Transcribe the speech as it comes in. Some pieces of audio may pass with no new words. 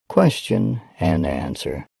Question and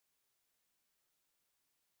answer.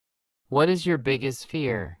 What is your biggest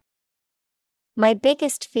fear? My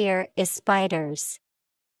biggest fear is spiders.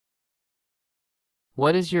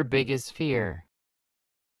 What is your biggest fear?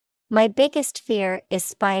 My biggest fear is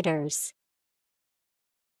spiders.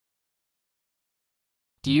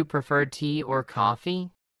 Do you prefer tea or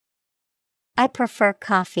coffee? I prefer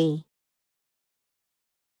coffee.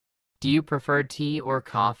 Do you prefer tea or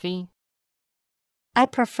coffee? I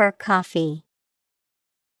prefer coffee.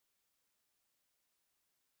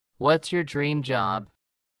 What's your dream job?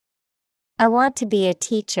 I want to be a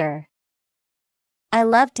teacher. I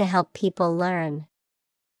love to help people learn.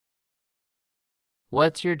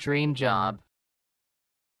 What's your dream job?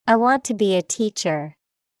 I want to be a teacher.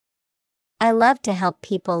 I love to help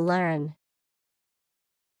people learn.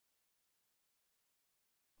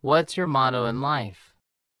 What's your motto in life?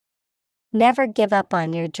 Never give up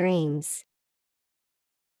on your dreams.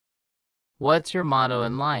 What's your motto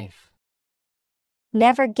in life?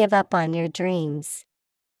 Never give up on your dreams.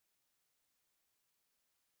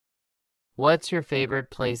 What's your favorite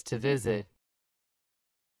place to visit?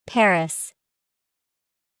 Paris.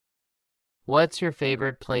 What's your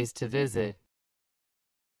favorite place to visit?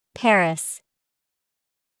 Paris.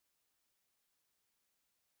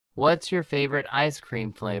 What's your favorite ice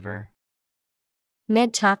cream flavor?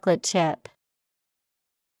 Mint chocolate chip.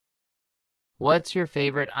 What's your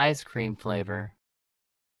favorite ice cream flavor?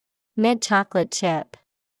 Mint chocolate chip.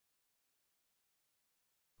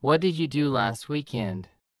 What did you do last weekend?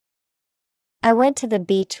 I went to the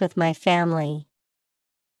beach with my family.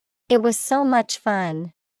 It was so much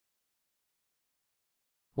fun.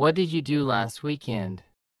 What did you do last weekend?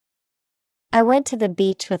 I went to the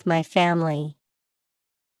beach with my family.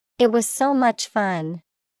 It was so much fun.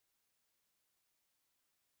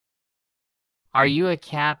 Are you a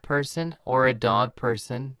cat person or a dog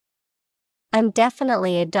person? I'm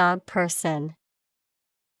definitely a dog person.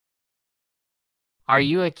 Are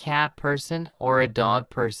you a cat person or a dog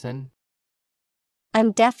person?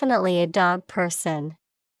 I'm definitely a dog person.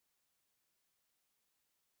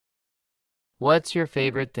 What's your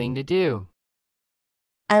favorite thing to do?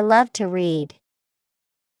 I love to read.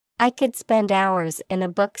 I could spend hours in a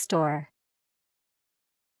bookstore.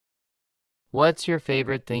 What's your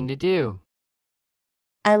favorite thing to do?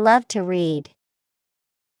 I love to read.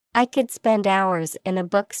 I could spend hours in a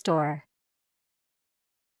bookstore.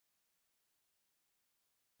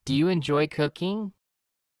 Do you enjoy cooking?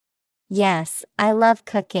 Yes, I love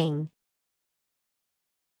cooking.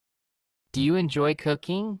 Do you enjoy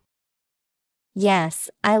cooking?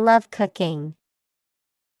 Yes, I love cooking.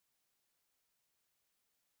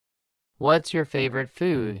 What's your favorite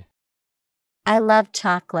food? I love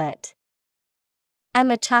chocolate.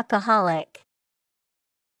 I'm a chocoholic.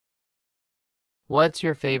 What's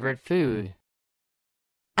your favorite food?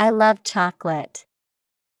 I love chocolate.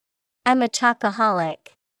 I'm a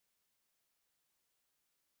chocoholic.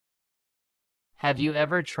 Have you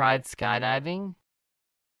ever tried skydiving?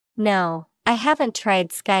 No, I haven't tried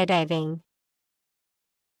skydiving.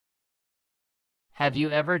 Have you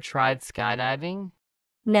ever tried skydiving?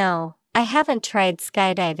 No, I haven't tried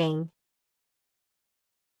skydiving.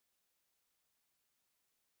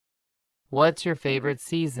 What's your favorite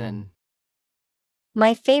season?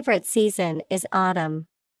 My favorite season is autumn.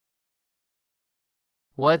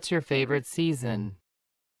 What's your favorite season?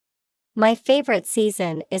 My favorite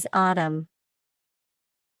season is autumn.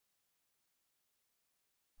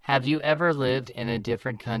 Have you ever lived in a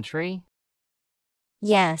different country?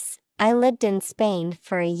 Yes, I lived in Spain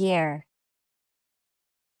for a year.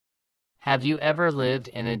 Have you ever lived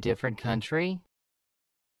in a different country?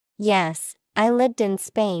 Yes, I lived in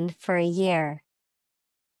Spain for a year.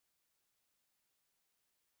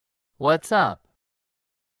 What's up?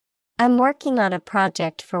 I'm working on a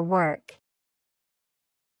project for work.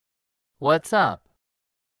 What's up?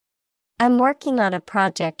 I'm working on a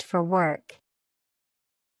project for work.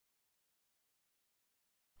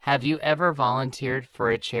 Have you ever volunteered for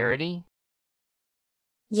a charity?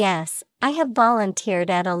 Yes, I have volunteered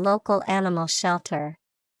at a local animal shelter.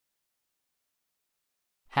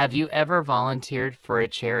 Have you ever volunteered for a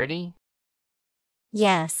charity?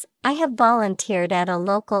 Yes, I have volunteered at a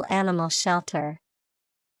local animal shelter.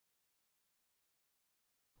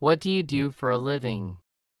 What do you do for a living?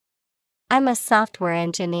 I'm a software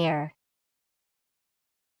engineer.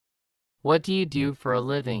 What do you do for a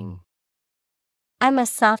living? I'm a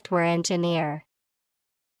software engineer.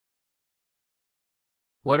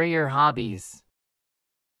 What are your hobbies?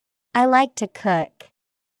 I like to cook.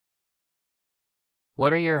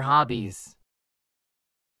 What are your hobbies?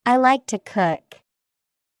 I like to cook.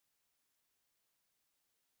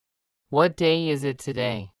 What day is it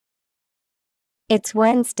today? It's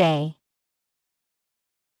Wednesday.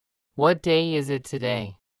 What day is it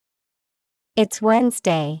today? It's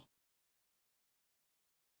Wednesday.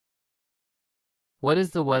 What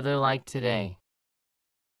is the weather like today?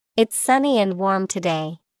 It's sunny and warm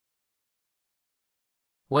today.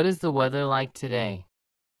 What is the weather like today?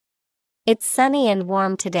 It's sunny and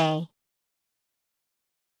warm today.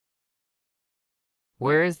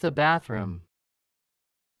 Where is the bathroom?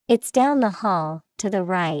 It's down the hall, to the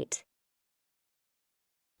right.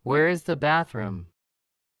 Where is the bathroom?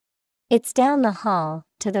 It's down the hall,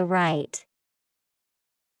 to the right.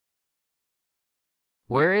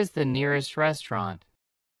 Where is the nearest restaurant?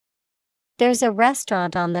 There's a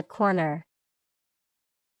restaurant on the corner.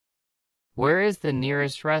 Where is the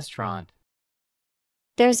nearest restaurant?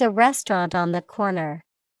 There's a restaurant on the corner.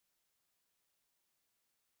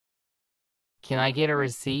 Can I get a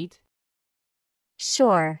receipt?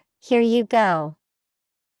 Sure, here you go.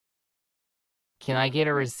 Can I get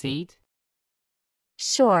a receipt?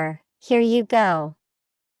 Sure, here you go.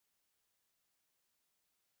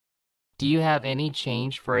 Do you have any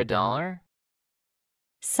change for $1?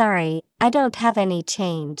 Sorry, I don't have any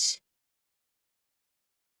change.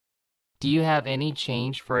 Do you have any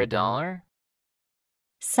change for $1?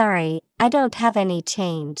 Sorry, I don't have any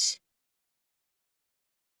change.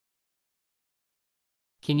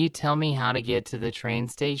 Can you tell me how to get to the train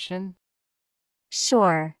station?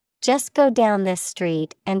 Sure, just go down this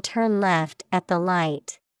street and turn left at the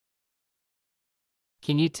light.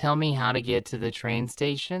 Can you tell me how to get to the train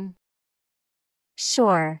station?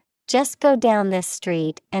 Sure, just go down this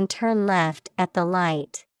street and turn left at the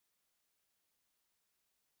light.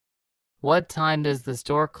 What time does the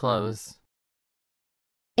store close?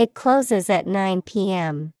 It closes at 9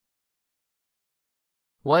 p.m.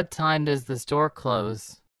 What time does the store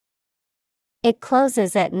close? It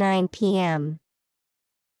closes at 9 p.m.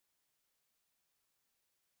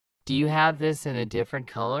 Do you have this in a different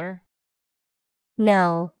color?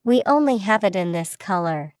 No, we only have it in this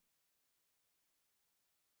color.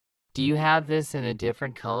 Do you have this in a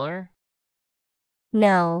different color?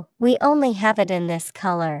 No, we only have it in this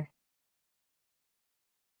color.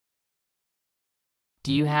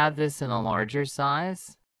 Do you have this in a larger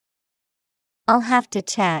size? I'll have to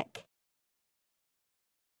check.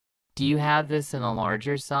 Do you have this in a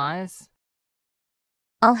larger size?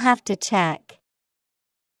 I'll have to check.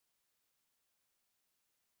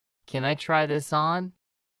 Can I try this on?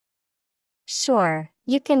 Sure,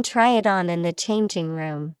 you can try it on in the changing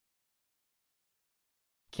room.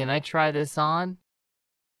 Can I try this on?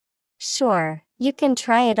 Sure, you can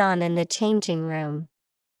try it on in the changing room.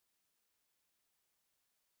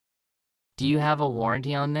 Do you have a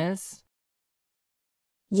warranty on this?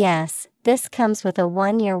 Yes, this comes with a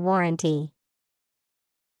 1-year warranty.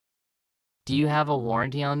 Do you have a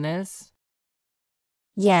warranty on this?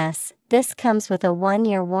 Yes, this comes with a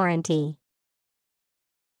 1-year warranty.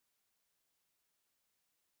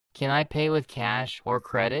 Can I pay with cash or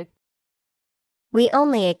credit? We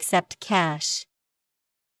only accept cash.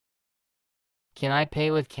 Can I pay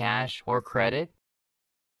with cash or credit?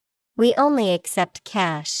 We only accept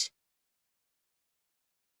cash.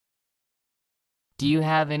 Do you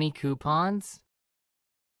have any coupons?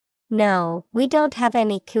 No, we don't have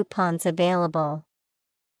any coupons available.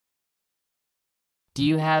 Do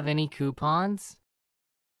you have any coupons?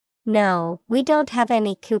 No, we don't have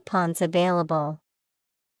any coupons available.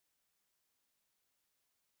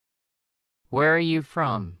 Where are you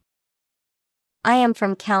from? I am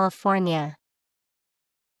from California.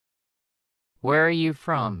 Where are you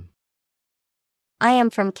from? I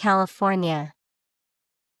am from California.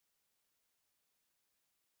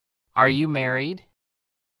 Are you married?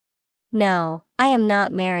 No, I am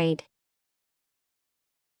not married.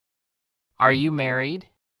 Are you married?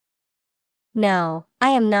 No,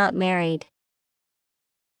 I am not married.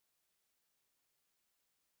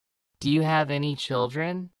 Do you have any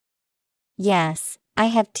children? Yes, I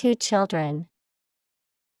have 2 children.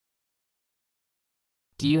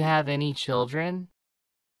 Do you have any children?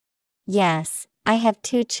 Yes, I have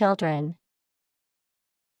 2 children.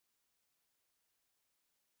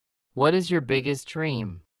 What is your biggest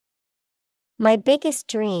dream? My biggest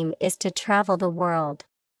dream is to travel the world.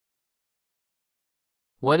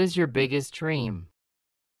 What is your biggest dream?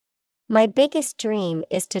 My biggest dream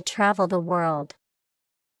is to travel the world.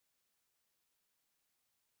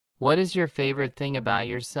 What is your favorite thing about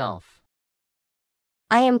yourself?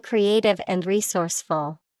 I am creative and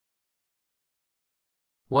resourceful.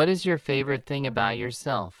 What is your favorite thing about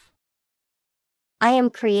yourself? I am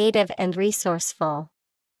creative and resourceful.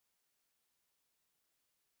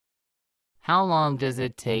 How long does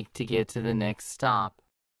it take to get to the next stop?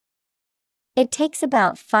 It takes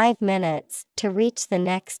about 5 minutes to reach the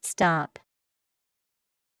next stop.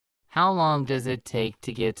 How long does it take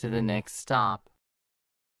to get to the next stop?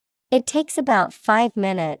 It takes about 5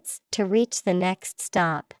 minutes to reach the next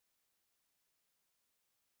stop.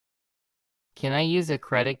 Can I use a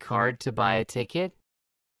credit card to buy a ticket?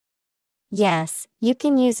 Yes, you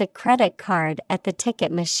can use a credit card at the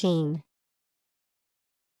ticket machine.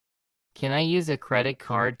 Can I use a credit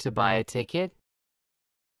card to buy a ticket?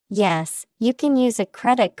 Yes, you can use a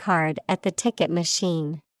credit card at the ticket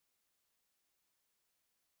machine.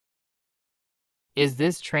 Is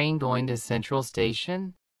this train going to Central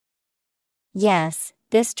Station? Yes,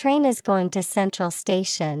 this train is going to Central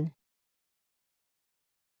Station.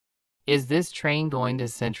 Is this train going to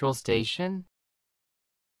Central Station?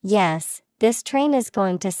 Yes, this train is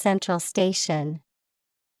going to Central Station.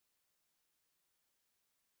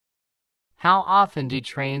 How often do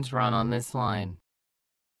trains run on this line?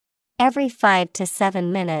 Every 5 to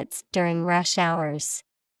 7 minutes during rush hours.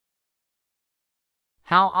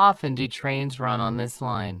 How often do trains run on this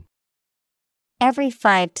line? Every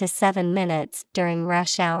 5 to 7 minutes during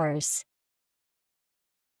rush hours.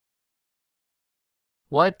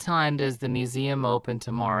 What time does the museum open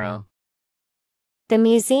tomorrow? The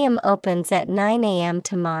museum opens at 9 a.m.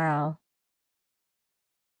 tomorrow.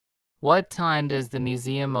 What time does the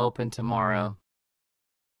museum open tomorrow?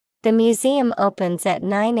 The museum opens at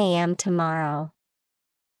 9 a.m. tomorrow.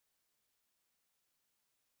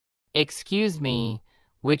 Excuse me,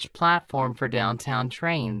 which platform for downtown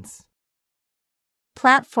trains?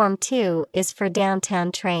 Platform 2 is for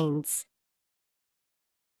downtown trains.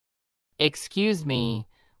 Excuse me,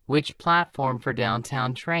 which platform for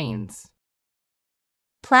downtown trains?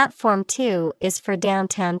 Platform 2 is for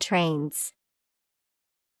downtown trains.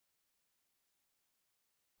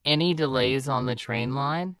 Any delays on the train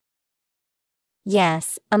line?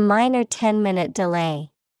 Yes, a minor 10-minute delay.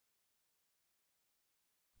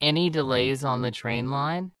 Any delays on the train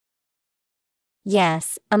line?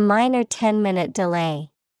 Yes, a minor 10-minute delay.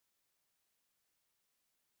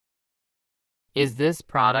 Is this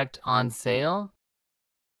product on sale?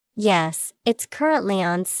 Yes, it's currently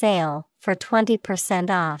on sale for 20%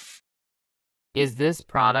 off. Is this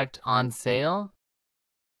product on sale?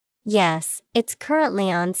 Yes, it's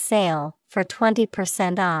currently on sale for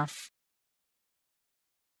 20% off.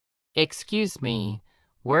 Excuse me,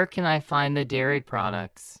 where can I find the dairy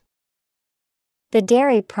products? The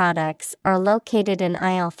dairy products are located in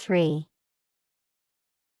aisle 3.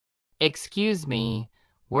 Excuse me,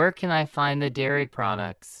 where can I find the dairy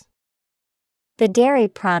products? The dairy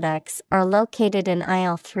products are located in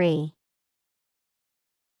aisle 3.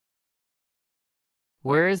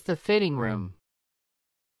 Where is the fitting room?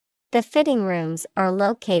 The fitting rooms are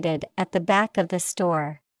located at the back of the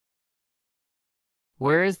store.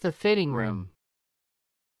 Where is the fitting room?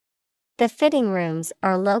 The fitting rooms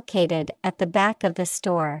are located at the back of the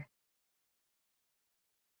store.